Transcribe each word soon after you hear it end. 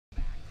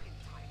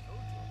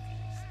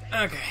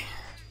Okay.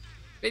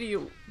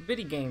 Video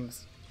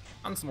games.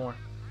 Once more.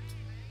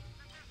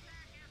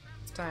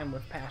 This time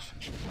with passion,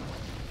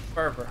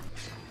 fervor,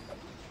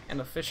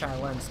 and a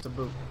fisheye lens to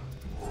boot.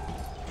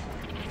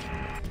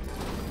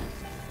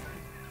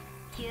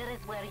 Here is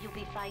where you'll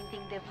be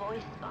finding the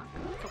voice box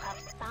to have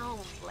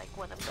sound like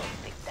one of those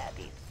big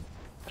daddies,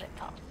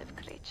 repulsive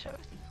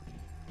creatures.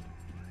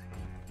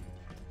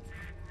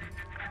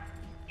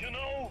 You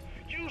know,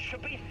 you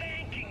should be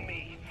thanking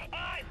me.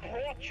 I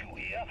brought you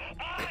here.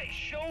 I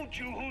showed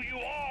you who you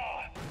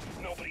are.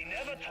 Nobody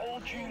never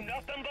told you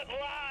nothing but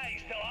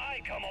lies till I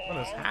come along.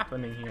 What is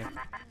happening here?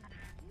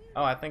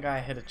 Oh, I think I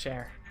hit a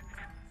chair.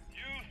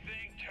 You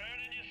think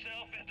turning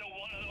yourself into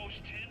one of those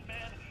tin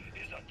men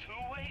is a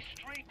two-way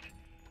street?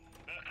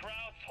 The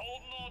crowd's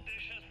holding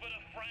auditions for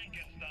the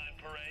Frankenstein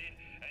parade,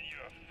 and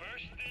you're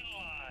first in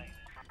line.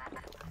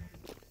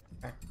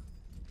 Okay.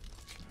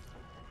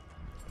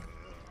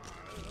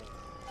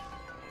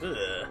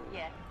 Ugh.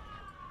 Yes.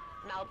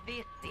 Now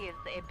this is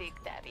a big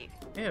daddy.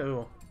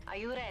 Ew. Are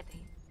you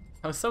ready?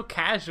 I was so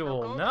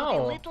casual. Go to the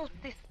No. little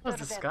sister That was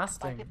vent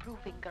disgusting. by the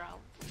proving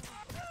ground.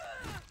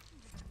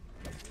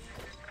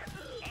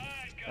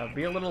 Now,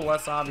 be a little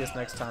less obvious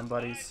next time,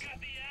 buddies. Got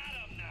the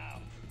atom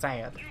now.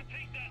 Sad. You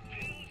think that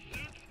pill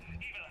suit's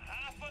even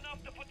half enough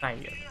to put the Sad.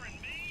 fear in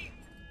me?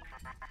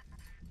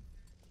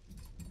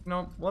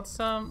 No, let's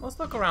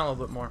look around a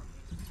little bit more.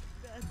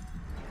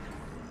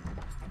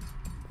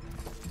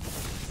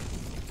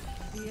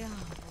 Yeah.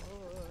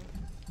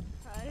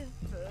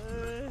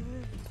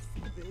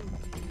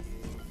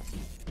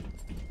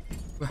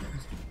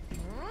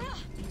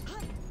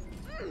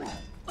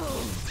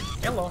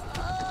 Hello.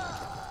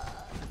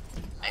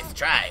 Nice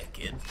try,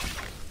 kid.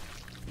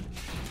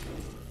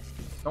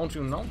 Don't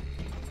you know?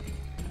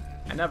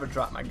 I never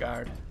drop my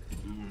guard.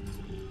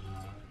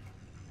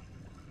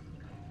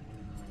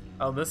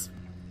 Oh, this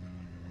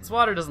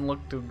water doesn't look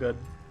too good.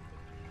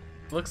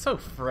 It looks so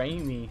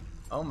framey.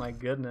 Oh my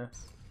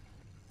goodness.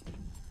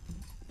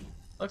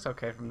 Looks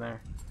okay from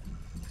there.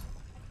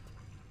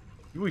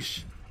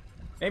 Whoosh.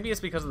 Maybe it's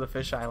because of the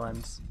fisheye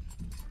lens.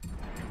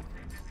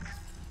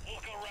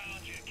 Look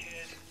around you,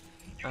 kid.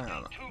 I You don't know.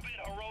 think two-bit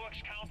heroics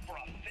count for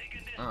a fig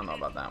in this I don't know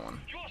pit? about that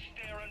one. You're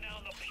staring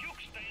down the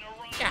puke stain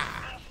around Yeah.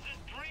 your busted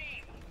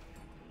dream.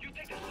 You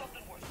think there's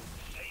something worth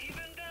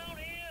saving down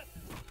here?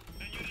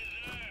 Then you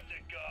deserve to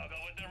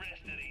goggle with the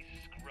rest of these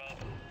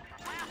scrubs.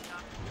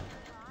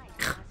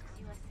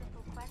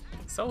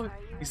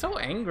 He's so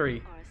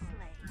angry.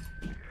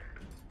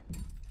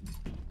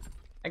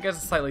 I guess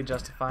it's slightly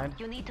justified.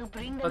 You need to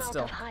bring them But out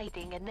still. of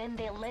hiding, and then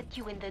they'll let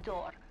you in the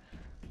door.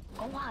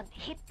 Go on,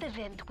 hit the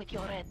vent with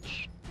your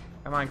wrench.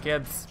 Come on,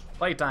 kids.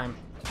 Playtime.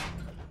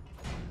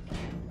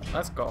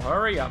 Let's go.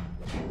 Hurry up.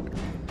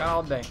 Got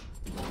all day.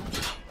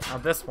 Now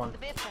this one.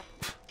 Bitter.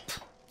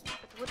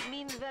 It would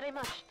mean very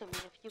much to me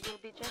if you will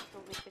be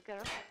gentle with the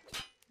girl.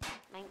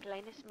 Mein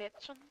kleines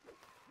Mädchen.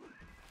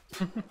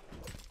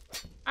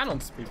 I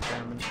don't speak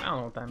German. I don't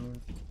know what that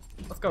means.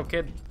 Let's go,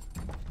 kid.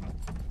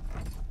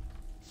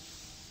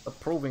 The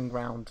proving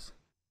ground.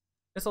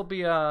 This'll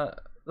be an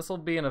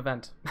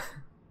event.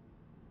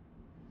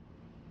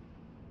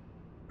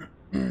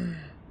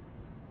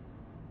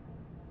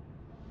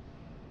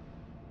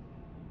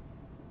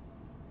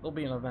 It'll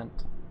be an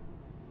event.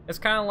 It's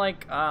kind of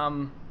like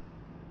Sorry,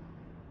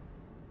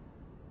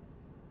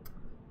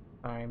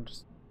 I'm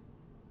just.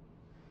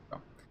 Oh.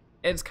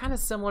 It's kind of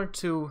similar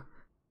to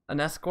an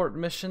escort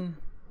mission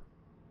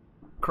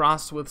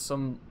crossed with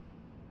some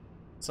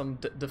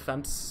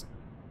defense.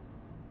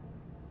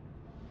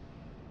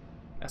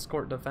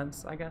 Escort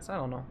defense, I guess. I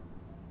don't know.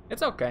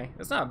 It's okay.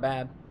 It's not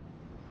bad.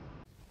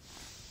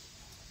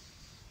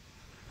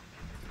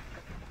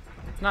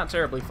 It's not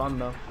terribly fun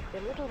though.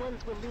 The little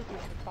ones will lose you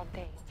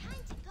someday,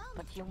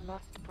 but you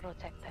must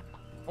protect them.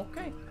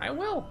 Okay, I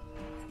will.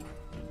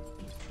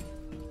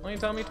 Why don't you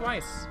tell me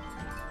twice?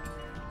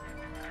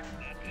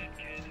 That's it,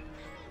 kid.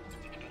 It's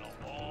been a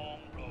long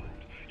road.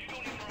 You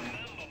don't even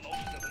remember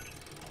most of it.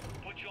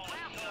 Put you on a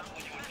sub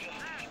when you were just a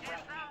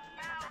sprout.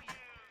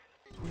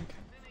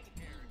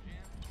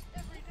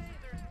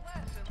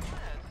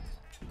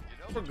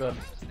 We're good.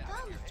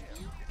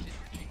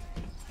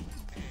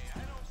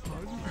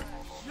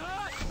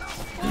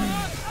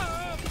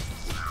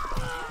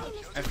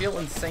 I feel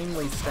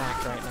insanely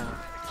stacked right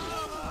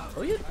now.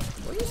 Will you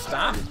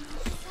stop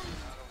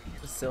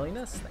the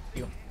silliness? Thank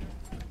you.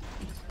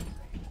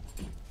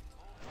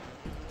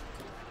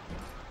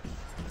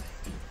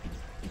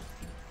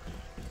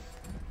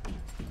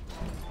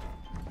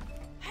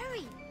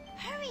 Hurry,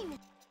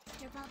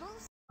 Mr.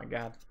 Bubbles. My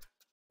God,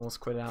 almost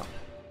quit out.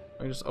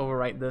 Let me just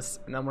overwrite this,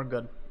 and then we're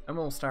good. And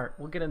we'll start.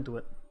 We'll get into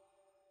it.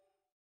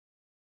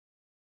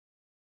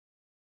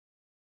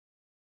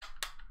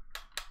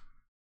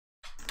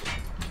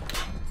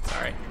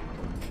 Sorry.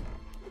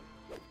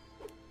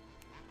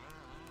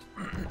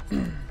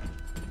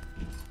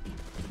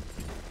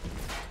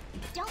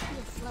 Don't be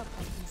a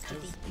slowpoke,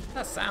 Mr. B.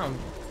 That sound.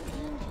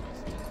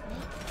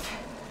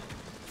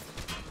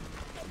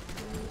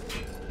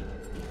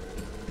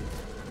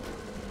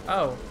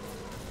 Oh.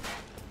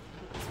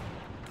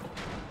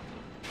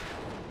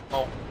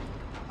 Oh.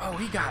 Oh,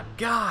 he got.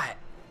 Mr.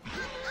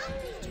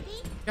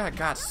 B.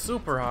 Got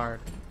super hard.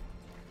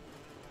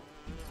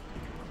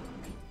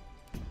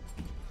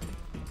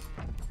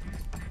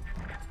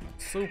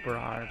 Super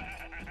hard.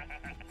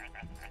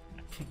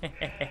 I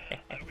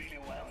really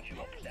wound you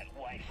up with that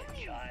wife and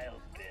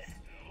child bit.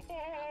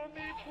 Oh,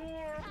 me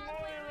poor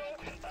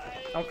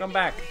Moira. Don't come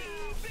back.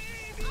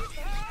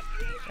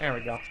 There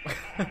we go.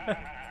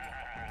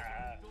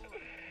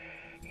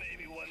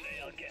 Maybe one day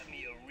I'll get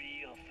me a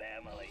real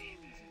family.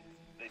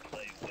 They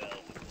play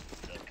well with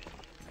the suckers.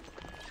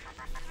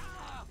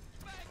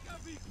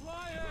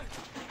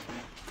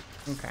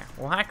 Okay,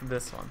 we'll hack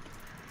this one.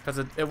 Because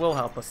it will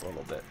help us a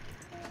little bit.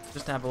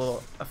 Just to have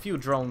a few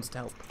drones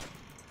to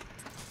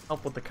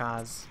help with the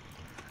cause.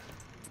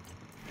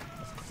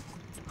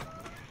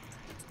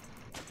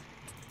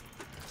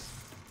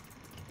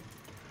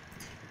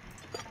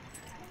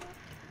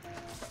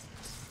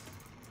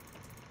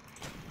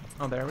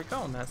 Oh, there we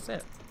go, and that's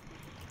it.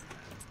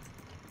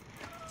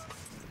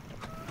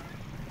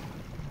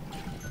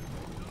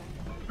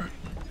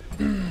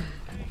 Time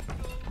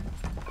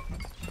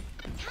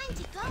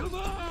to go. Come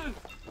on!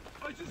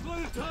 I just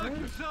want to talk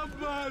to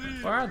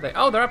somebody! Where are they?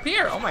 Oh, they're up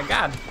here! Oh my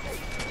god!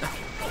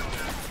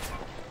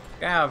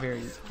 Get out of here,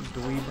 you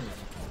dweeb.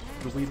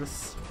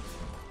 Dweebus.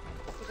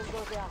 Even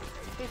though they are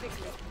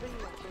physically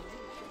brilliant and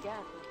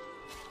together,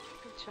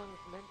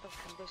 Chung's mental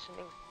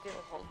conditioning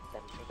still holds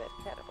them to their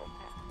terrible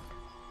past.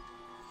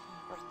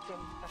 For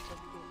sins such as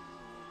this,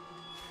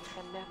 they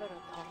can never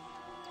atone.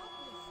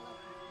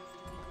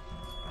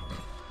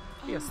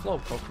 Be a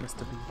slowpoke,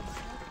 Mr. B.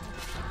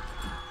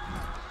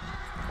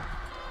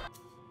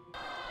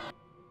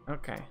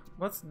 Okay,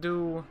 let's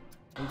do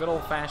some good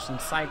old-fashioned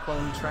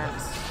cyclone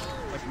traps,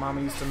 like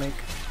Mama used to make.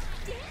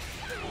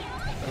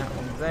 That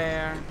one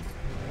there.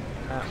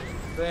 That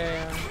one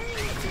there.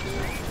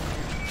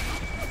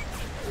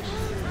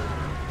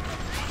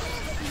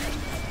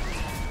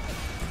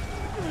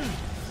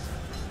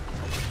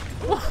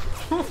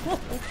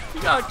 He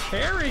got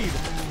carried.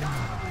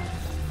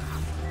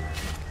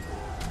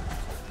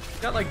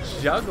 He got like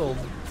juggled.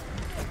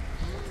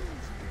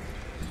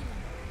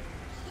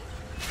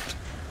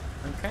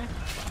 Okay,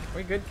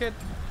 we good, kid?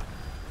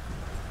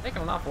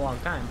 Taking an awful long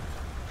time.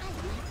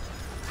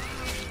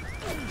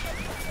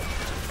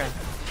 Okay.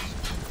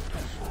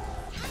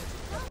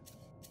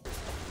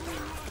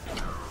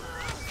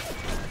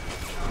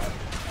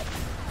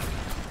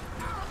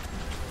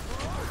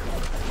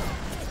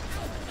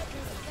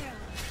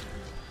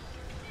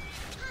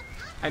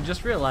 I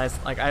just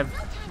realized, like, I've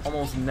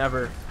almost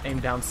never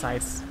aimed down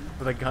sights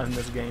with a gun in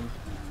this game.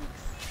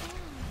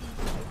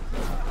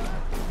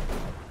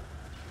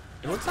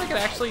 It looks like it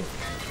actually...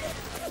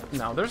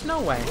 No, there's no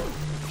way.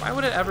 Why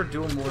would it ever do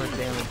more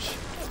damage?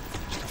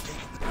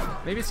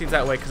 Maybe it seems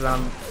that way because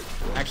I'm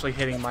actually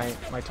hitting my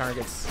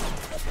targets.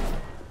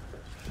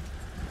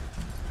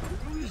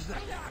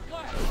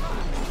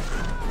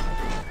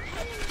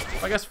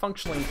 I guess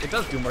functionally it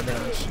does do more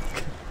damage.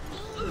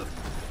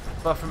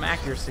 But from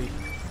accuracy...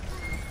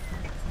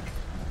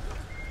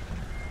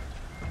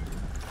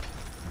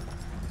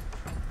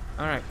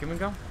 Alright, can we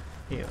go?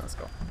 Yeah, let's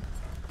go.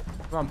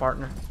 Come on,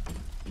 partner.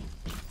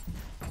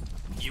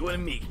 You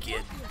and me,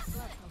 kid.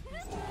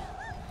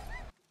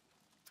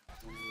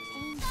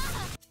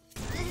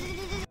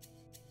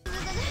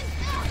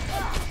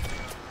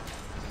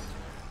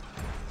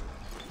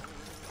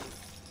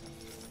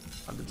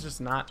 Oh, did it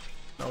just not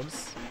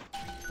notice?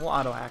 We'll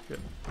auto hack it.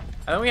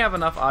 I think we have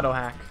enough auto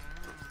hack.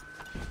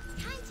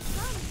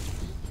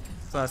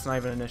 So that's not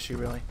even an issue,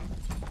 really.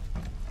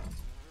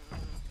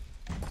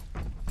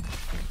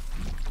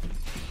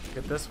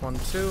 Get this one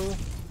too.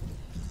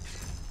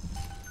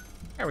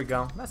 There we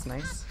go. That's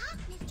nice.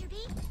 Mr. B.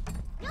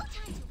 No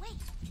time to wait.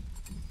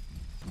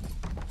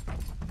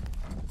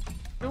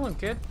 Doing,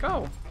 kid.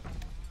 Go.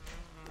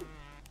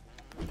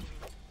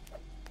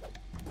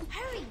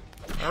 Hurry.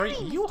 Hurry.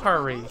 You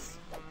hurry.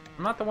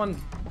 I'm not the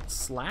one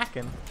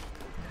slacking.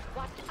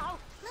 Watch out!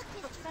 Look,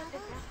 The Mr. friend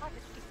in Bubbles. their heart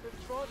will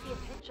draw the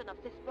attention of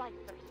this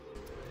blister.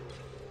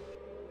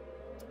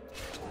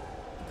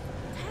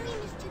 Hurry,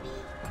 Mr. B.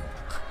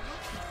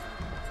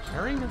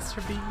 Hurry,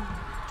 Mr. B.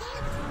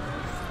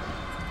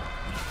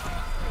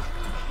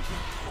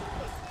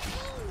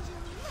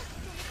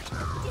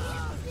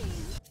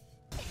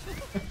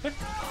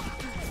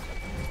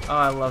 Oh,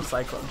 I love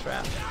Cyclone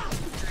Trap.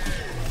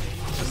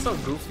 It's just so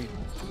goofy.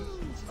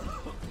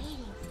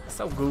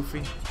 So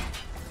goofy.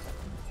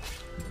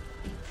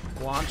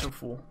 Launch him,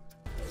 fool.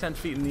 10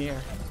 feet in the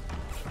air.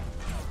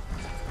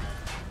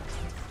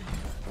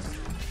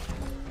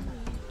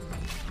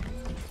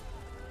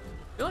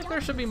 I feel like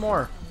there should be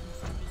more.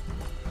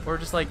 Or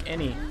just like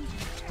any.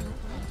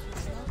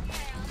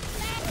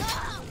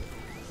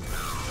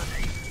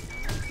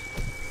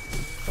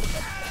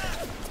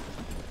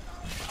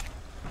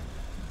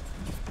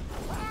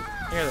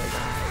 Here they go.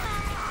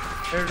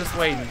 They're just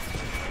waiting.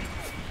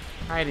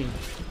 Hiding.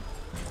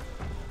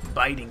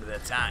 Biding the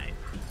time.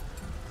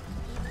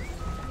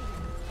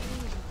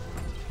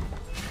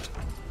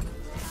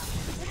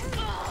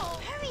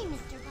 Hurry,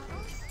 Mr.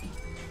 Bubbles.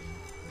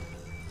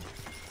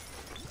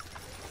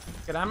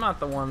 Kid, I'm not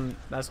the one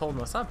that's holding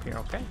us up here,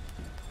 okay?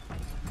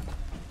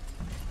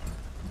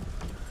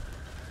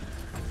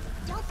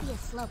 Don't be a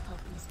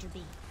slowpoke, Mr.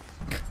 B.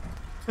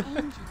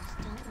 Angels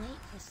don't wait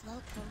for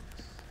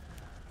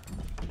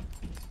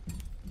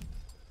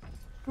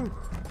slowpokes.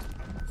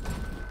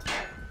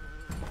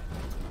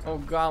 Oh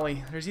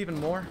golly, there's even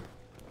more.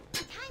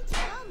 Time to go,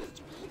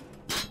 Mr.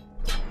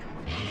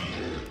 B.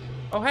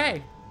 Oh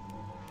hey!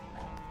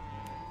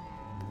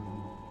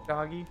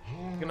 Doggy, you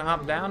gonna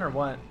hop down or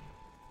what?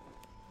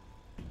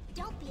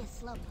 Don't be a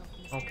slowpoke,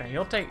 Mr.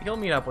 Okay, he'll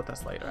meet up with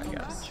us later, I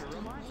guess. Angels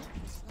don't wait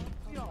for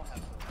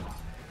slowpokes.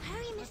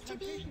 Hurry, Mr.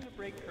 B.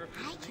 I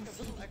can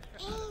see the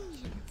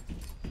angels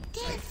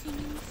dancing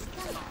in the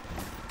sky.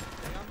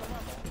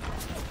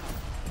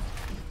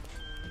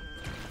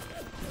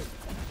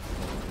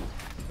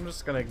 I'm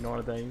just gonna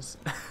ignore these.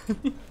 Hurry,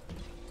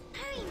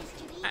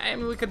 Mr. B. I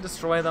mean, we could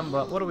destroy them,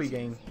 but what do we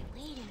gain?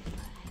 Waiting for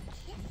a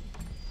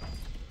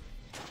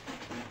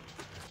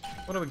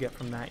kiss. What do we get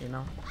from that, you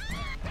know?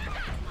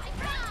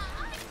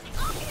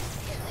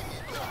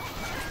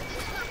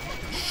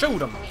 Shoot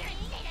him!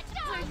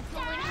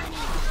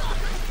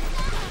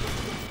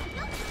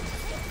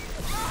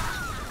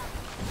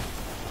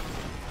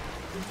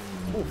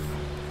 Oof.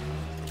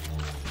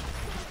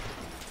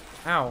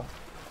 Ow.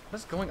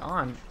 What's going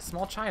on?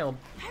 Small child.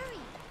 Hurry,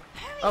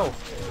 hurry. Oh.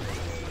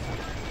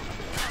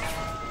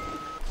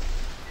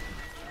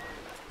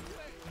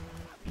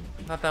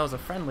 I thought that was a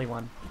friendly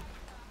one.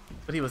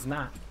 But he was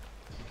not.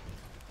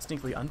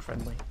 Distinctly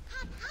unfriendly.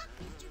 Hop, hop,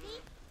 Mr.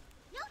 B.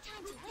 No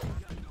time to waste.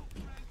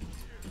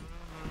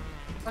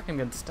 I feel like I'm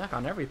getting stuck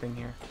on everything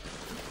here.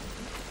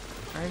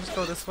 Can I just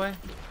go this way?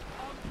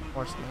 Of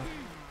course not.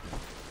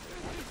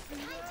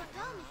 Time to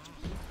go,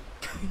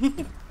 Mr.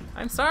 B.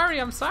 I'm sorry,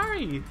 I'm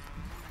sorry!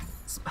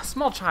 A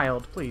small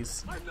child,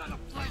 please. I'm not a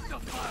place to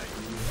fight.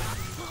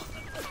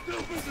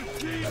 Stupid as a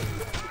kid.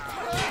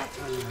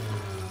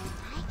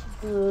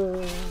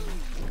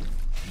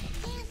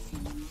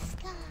 Dancing in the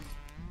sky.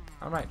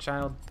 Alright,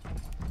 child.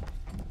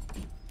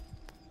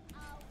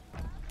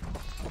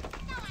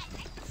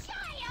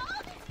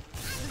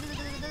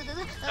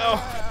 Oh,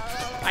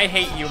 I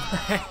hate you.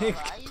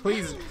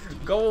 Please,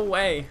 go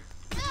away.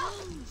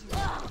 Angels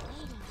waiting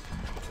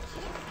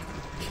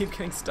for Keep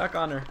getting stuck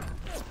on her.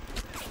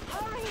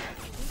 Hurry!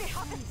 They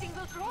haven't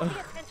single draw the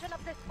attention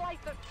of this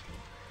fighter.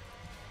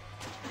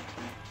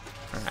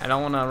 Alright, I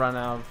don't want to run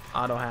out of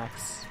auto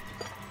hacks.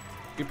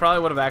 You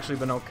probably would have actually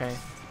been okay.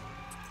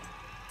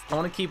 I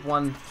want to keep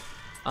one,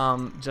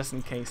 just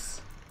in case.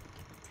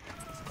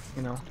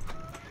 You know.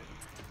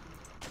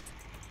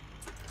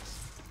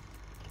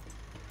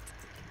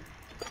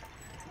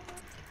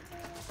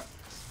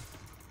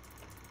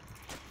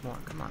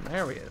 Come on,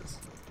 there he is.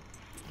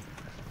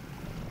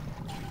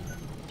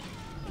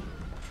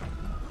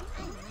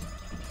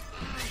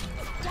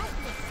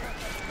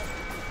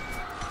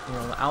 You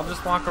know, I'll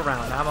just walk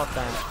around. How about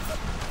that?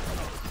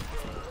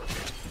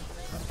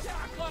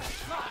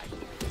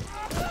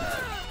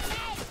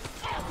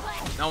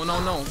 No,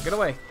 no, no. Get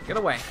away. Get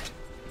away.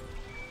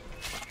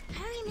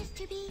 Hurry,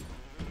 Mr. B.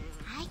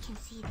 I can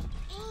see the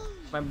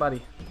angels My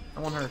buddy. I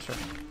won't hurt you. in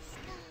the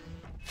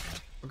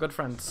sky. We're good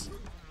friends.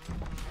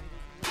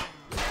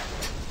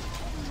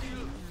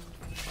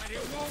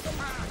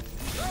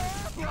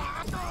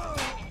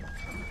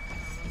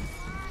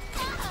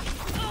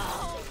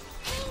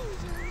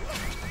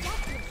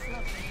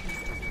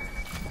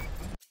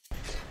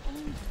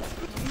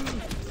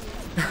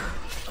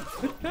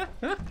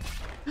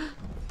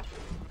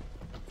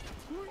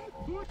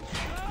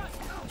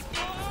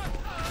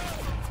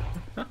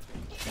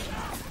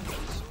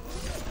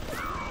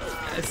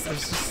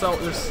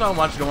 There's so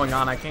much going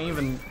on. I can't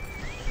even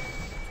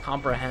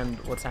comprehend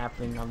what's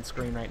happening on the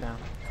screen right now.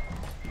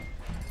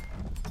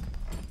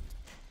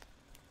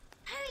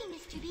 Hurry,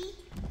 Mr. B.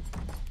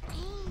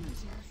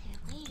 Angels are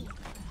waiting for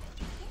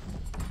us.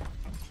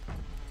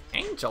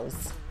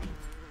 Angels.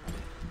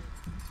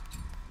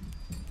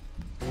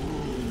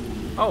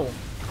 Oh.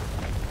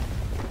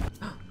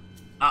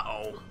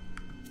 Uh-oh.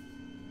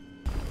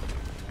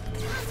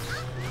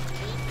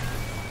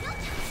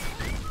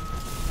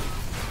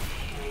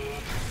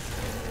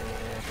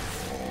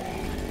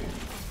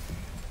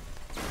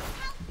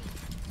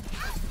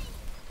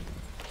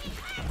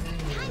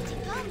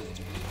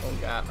 Oh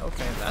god,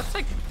 okay, that's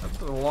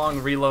a long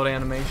reload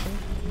animation.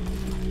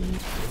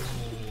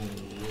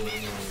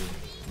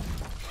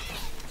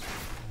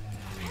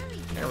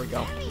 There we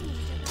go.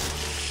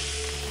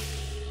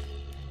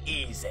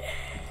 Easy.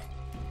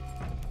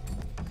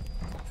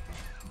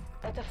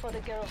 Better for the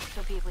girls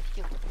to be with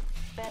you.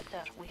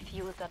 Better with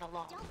you than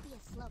alone. Don't be a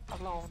slow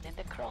Alone in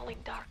the crawling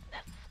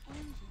darkness.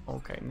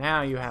 Okay,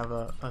 now you have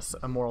a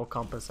moral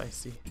compass, I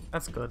see.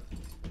 That's good.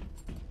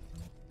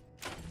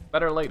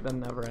 Better late than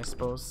never, I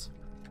suppose.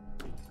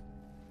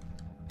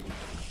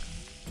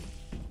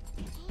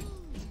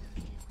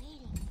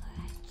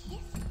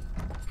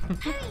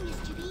 Hurry,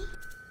 Mr. B.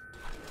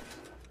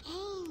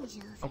 Angels.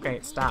 Okay,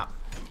 stop.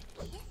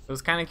 It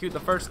was kind of cute the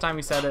first time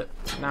you said it.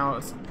 Now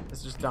it's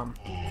just dumb.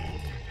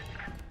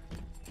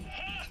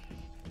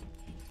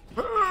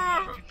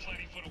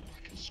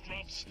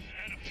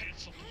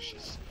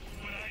 delicious,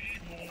 but I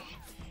need more.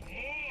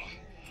 More.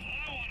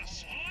 I want a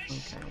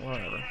slice. Okay,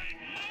 whatever. A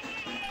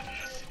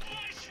slice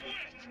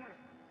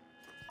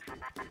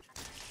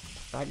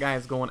with. That guy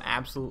is going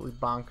absolutely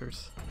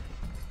bonkers.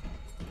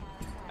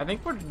 I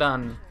think we're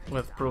done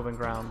with Proving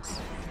Grounds.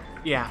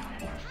 Yeah,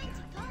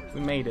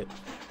 we made it.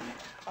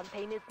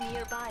 Fontaine is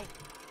nearby.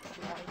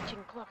 We are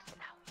inching closer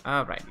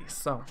now. Alrighty,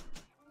 so.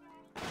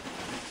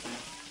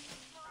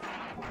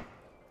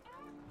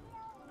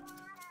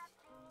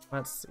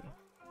 Let's see.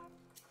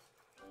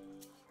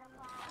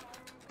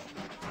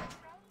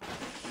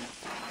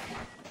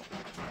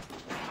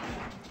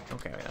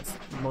 Okay, that's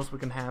the most we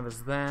can have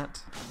is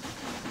that.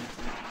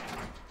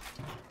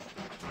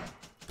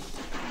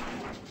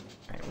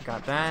 Okay, we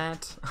got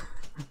that.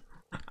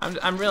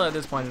 I'm really at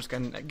this point just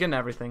getting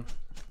everything.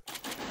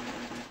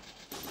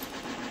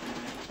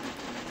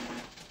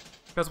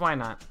 Because why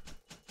not?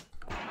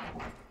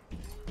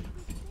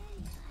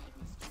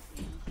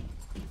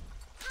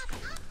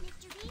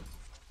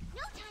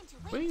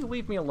 Will you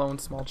leave me alone,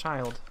 small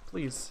child?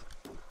 Please.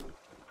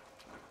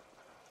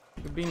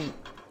 You're being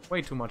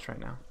way too much right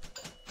now.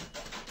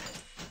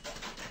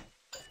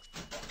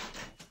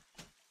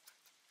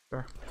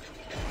 Sure.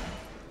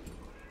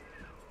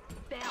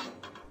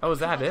 Oh, is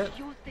that it?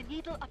 Use the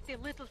needle of the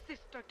little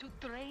sister to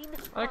drain.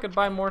 I could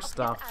buy more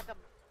stuff.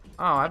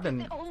 Oh, I've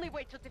been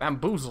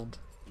bamboozled.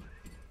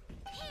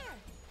 Here,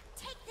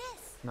 take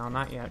this. No,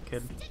 not yet,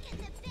 kid. Stick it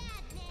in the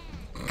bad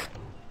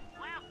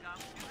man.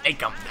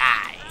 Make 'em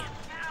die.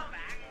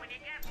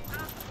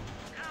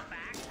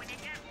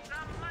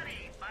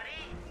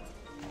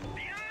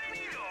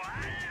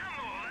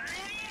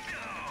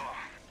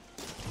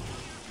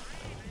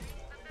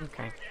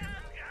 Okay.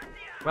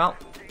 Well.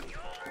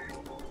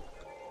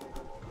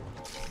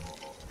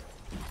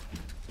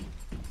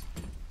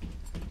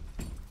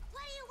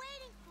 What are you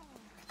waiting for?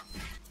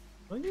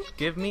 Will you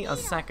give me a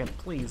second,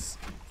 please?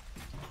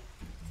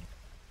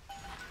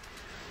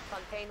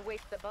 Fontaine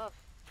waits above.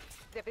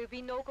 There will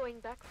be no going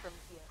back from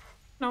here.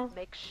 No.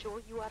 Make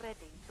sure you are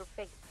ready to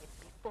face him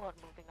before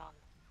moving on.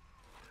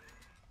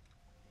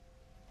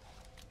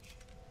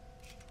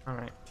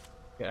 Alright.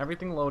 Get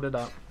everything loaded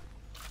up.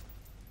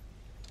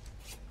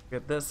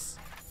 Get this.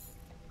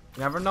 You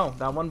never know.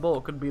 That one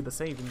bullet could be the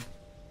saving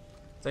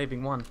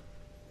one.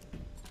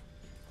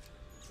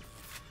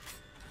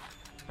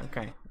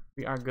 Okay.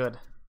 We are good.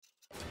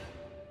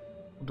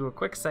 We'll do a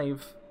quick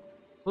save.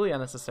 Really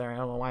unnecessary. I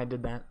don't know why I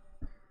did that.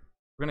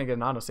 We're gonna get an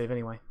autosave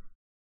anyway.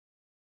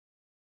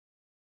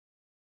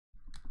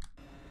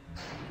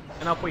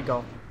 And up we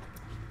go.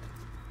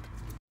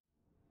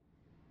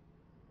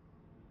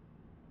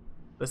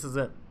 This is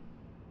it.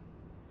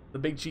 The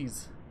big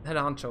cheese. Head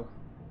honcho.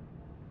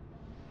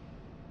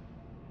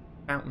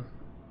 Fountain.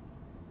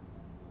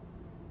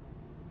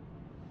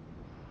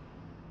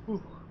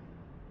 Whew.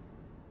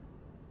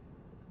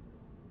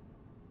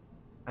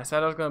 I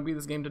said I was gonna beat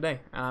this game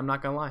today, and I'm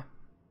not gonna lie.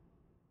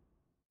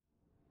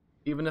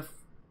 Even if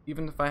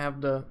I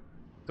have to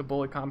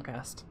bully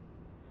Comcast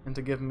and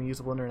to give me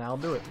usable internet, I'll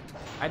do it.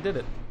 I did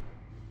it.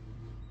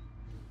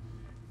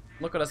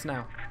 Look at us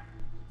now.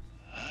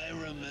 I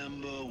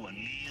remember when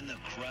me and the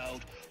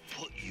crowd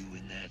put you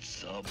in that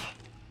sub.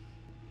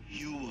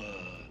 You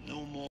were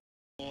no more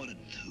than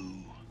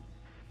 2.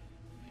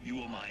 You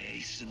were my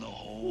ace in the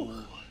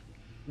hole.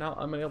 Now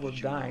I'm unable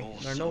to die.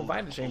 There are no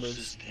Vita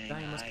chambers.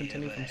 Dying must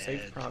continue from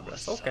safe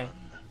progress. Okay.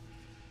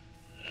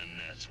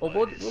 Well,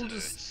 we'll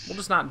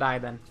just not die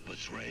then.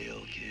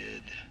 Betrayal,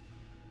 kid.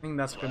 I think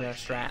that's gonna be our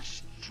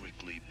strat.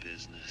 Strictly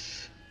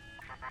business.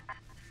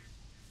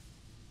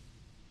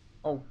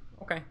 Oh,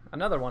 okay.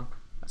 Another one.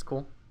 That's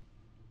cool.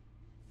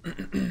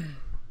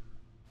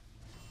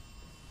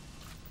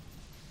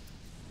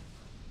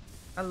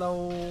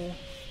 Hello.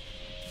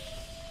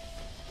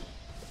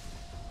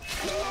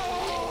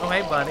 Oh,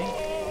 hey, buddy.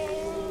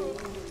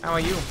 How are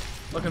you?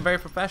 Looking very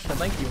professional,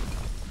 thank you.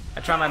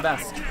 I try my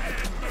best.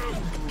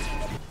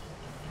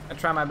 I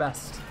try my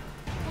best.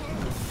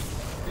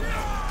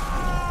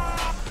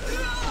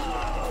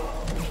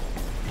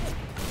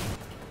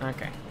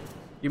 Okay.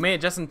 You made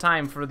it just in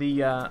time for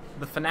the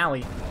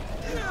finale.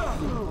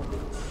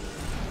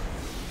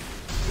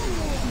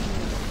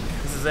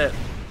 This is it.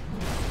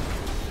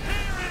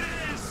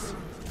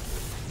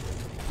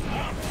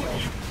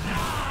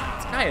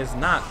 This guy is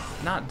not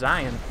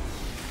dying.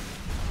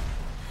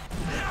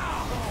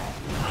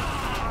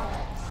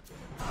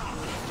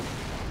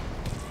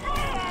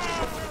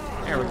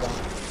 There we go.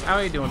 How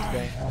are you doing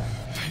today?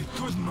 Paid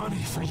good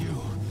money for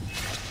you.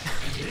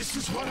 This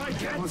is what I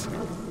get.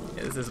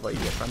 Yeah, this is what you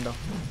get, friendo.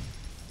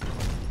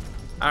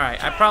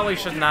 Alright, I probably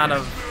should not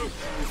have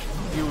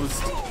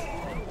used...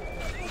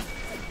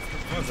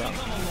 What's up?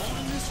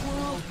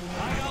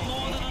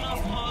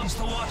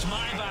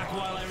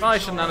 Probably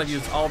should not have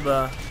used all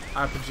the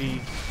RPG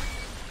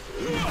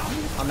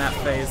on that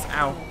phase.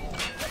 Ow.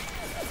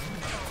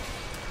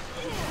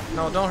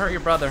 No, don't hurt your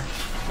brother.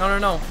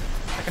 No.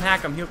 I can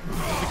hack him. He'll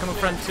become a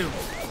friend too.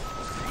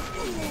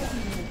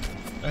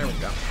 There we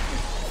go.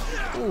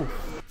 Ooh.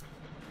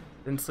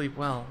 Didn't sleep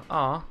well.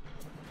 Aw.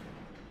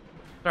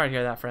 Sorry to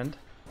hear that, friend.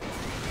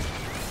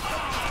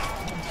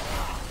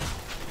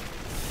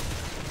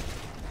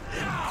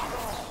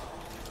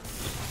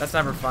 That's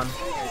never fun.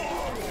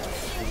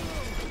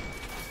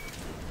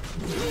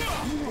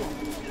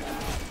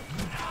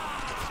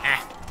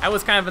 I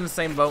was kind of in the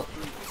same boat,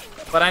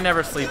 but I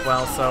never sleep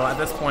well, so at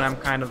this point I'm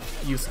kind of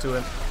used to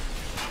it.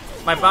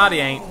 My body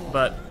ain't,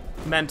 but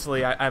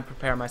mentally I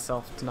prepare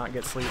myself to not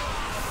get sleep.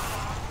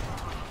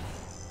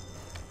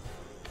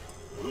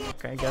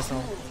 Okay, guess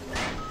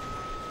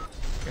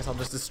I'll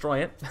just destroy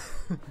it.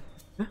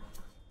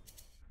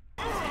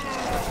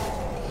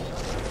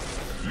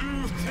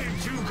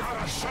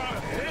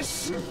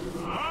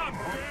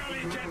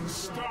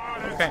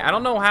 Okay, I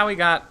don't know how he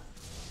got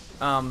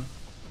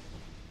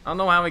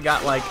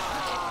like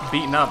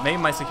beaten up. Maybe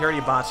my security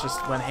bots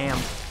just went ham.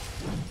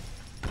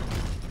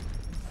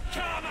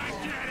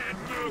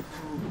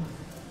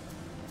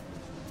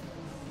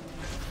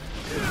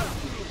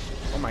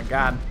 Oh my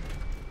god.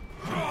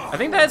 I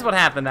think that is what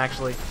happened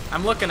actually.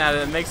 I'm looking at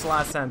it, it makes a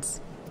lot of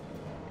sense.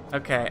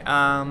 Okay,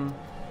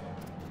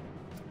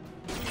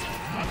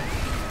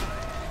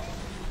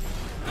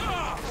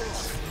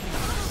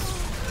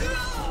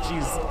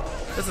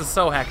 jeez, this is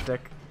so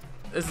hectic.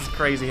 This is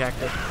crazy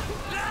hectic.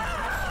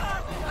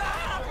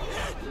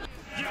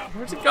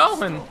 Where's it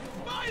going?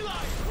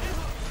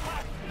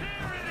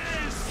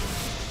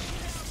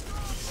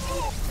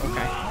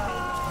 Okay.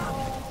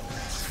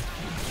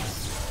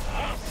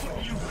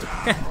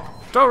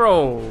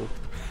 Toro!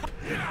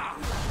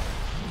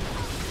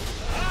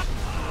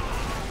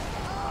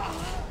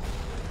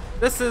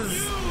 This is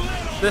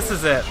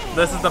it.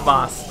 This is the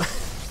boss.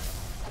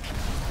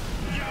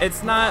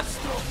 It's not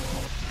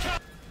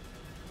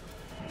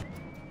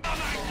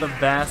the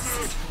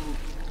best.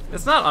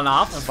 It's not an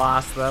awful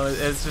boss though.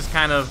 It's just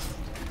kind of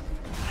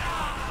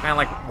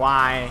like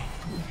why,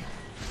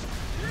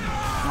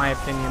 in my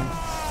opinion.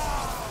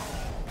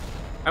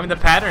 I mean the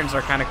patterns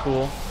are kind of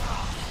cool.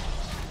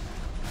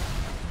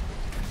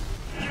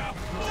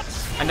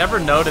 I never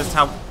noticed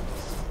how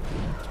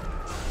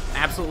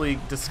absolutely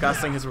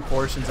disgusting his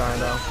proportions are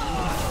though.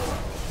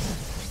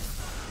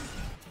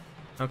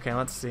 Okay,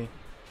 let's see.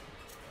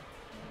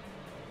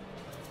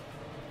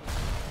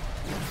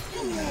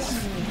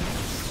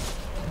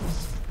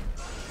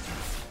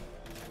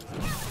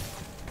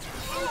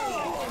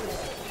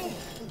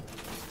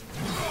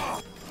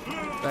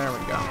 There we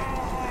go.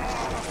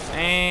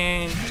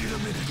 And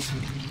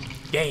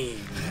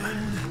game.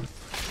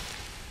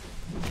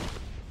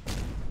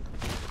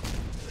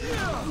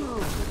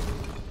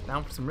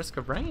 Down for some Risk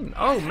of Rain.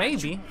 Oh,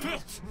 maybe.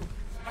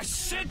 I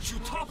sent you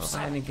If I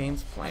had any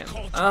games planned.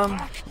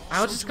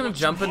 I was just gonna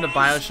jump into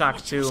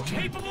Bioshock 2.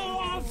 capable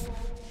of.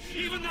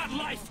 Even that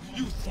life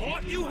you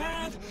thought you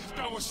had,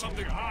 that was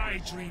something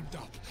I dreamed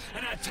up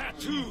and had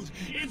tattooed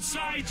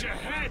inside your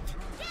head.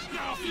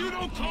 Now, if you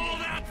don't call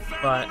that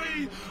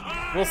family,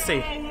 we'll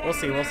see. We'll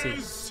see. We'll see.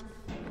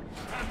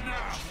 And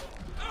now,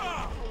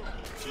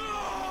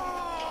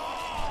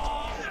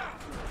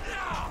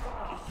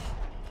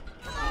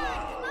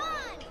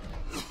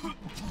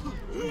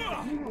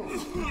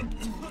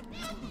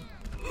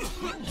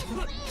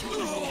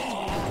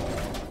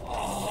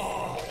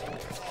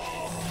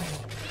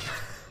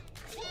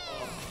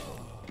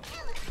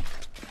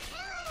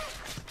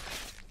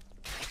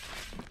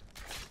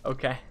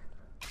 Okay.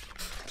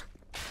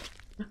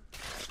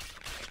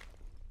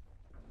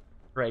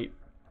 Great.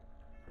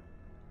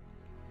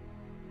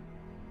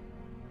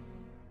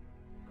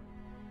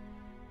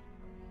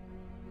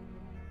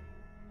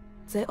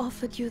 They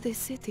offered you this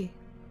city.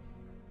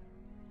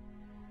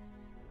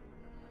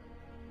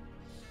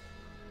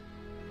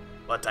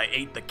 But I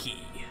ate the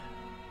key.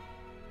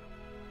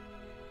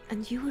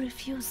 And you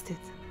refused it.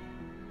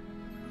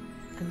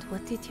 And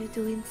what did you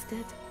do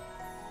instead?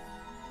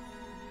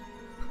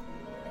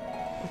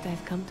 What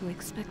I've come to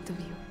expect of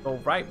you. Go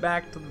right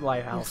back to the You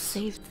lighthouse.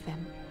 saved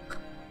them.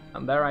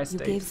 And there I You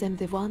stayed. gave them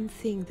the one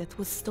thing that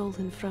was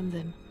stolen from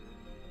them.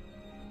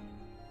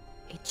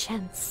 A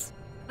chance.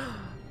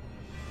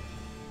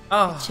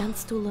 Oh. A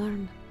chance to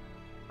learn.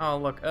 Oh,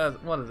 look.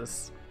 What is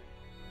this?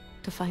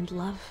 To find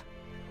love.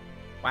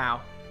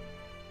 Wow.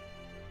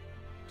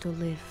 To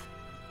live.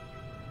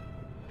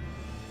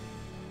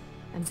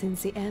 And in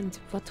the end,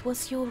 what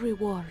was your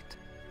reward?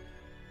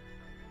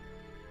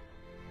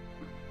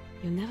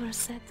 You never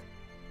said.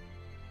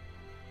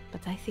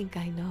 But I think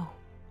I know.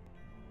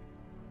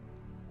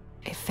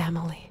 A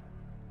family.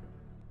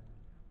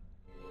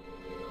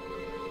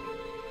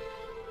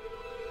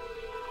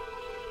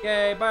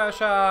 Yay,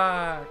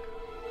 Bioshock!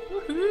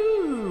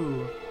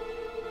 Woohoo!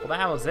 Well,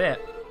 that was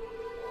it.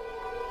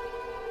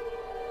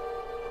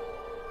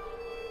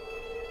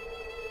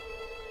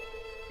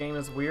 Game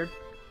is weird.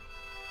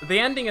 The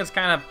ending is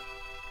kind of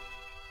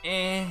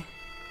eh.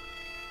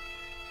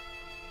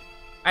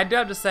 I do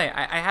have to say,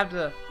 I have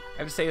to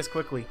say this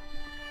quickly.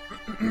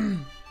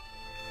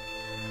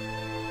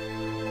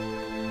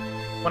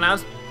 When I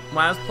was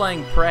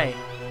playing Prey,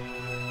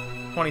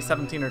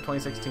 2017 or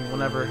 2016,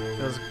 whenever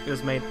it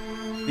was made,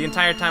 the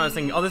entire time I was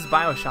thinking, oh, this is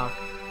Bioshock,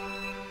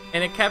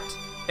 and it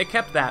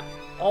kept that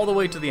all the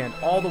way to the end,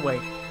 all the way.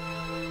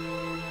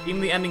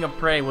 Even the ending of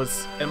Prey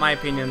was, in my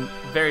opinion,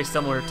 very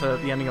similar to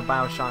the ending of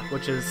Bioshock,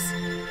 which is...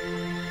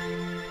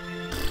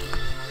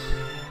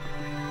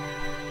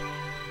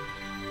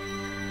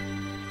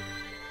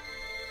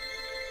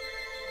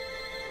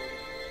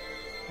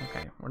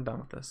 Okay, we're done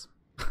with this.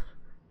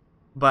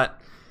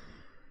 But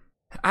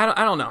I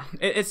don't know.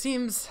 It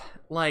seems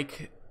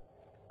like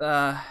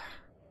they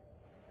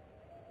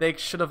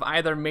should have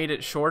either made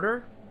it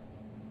shorter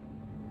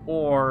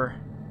or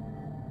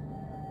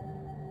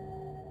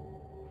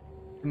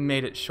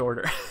made it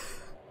shorter.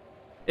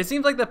 It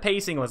seems like the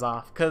pacing was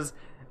off, because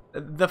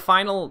the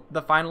final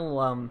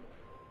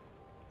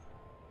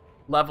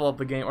level of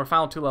the game, or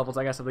final 2 levels,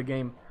 I guess, of the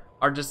game,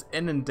 are just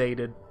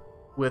inundated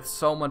with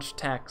so much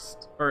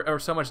text or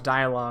so much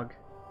dialogue,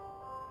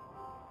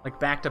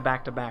 like back to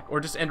back to back, or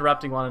just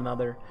interrupting one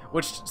another,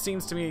 which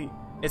seems to me,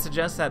 it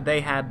suggests that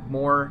they had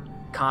more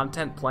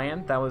content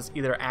planned that was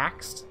either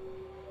axed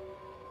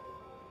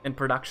in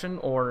production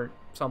or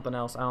something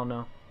else. I don't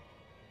know.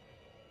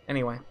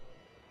 Anyway.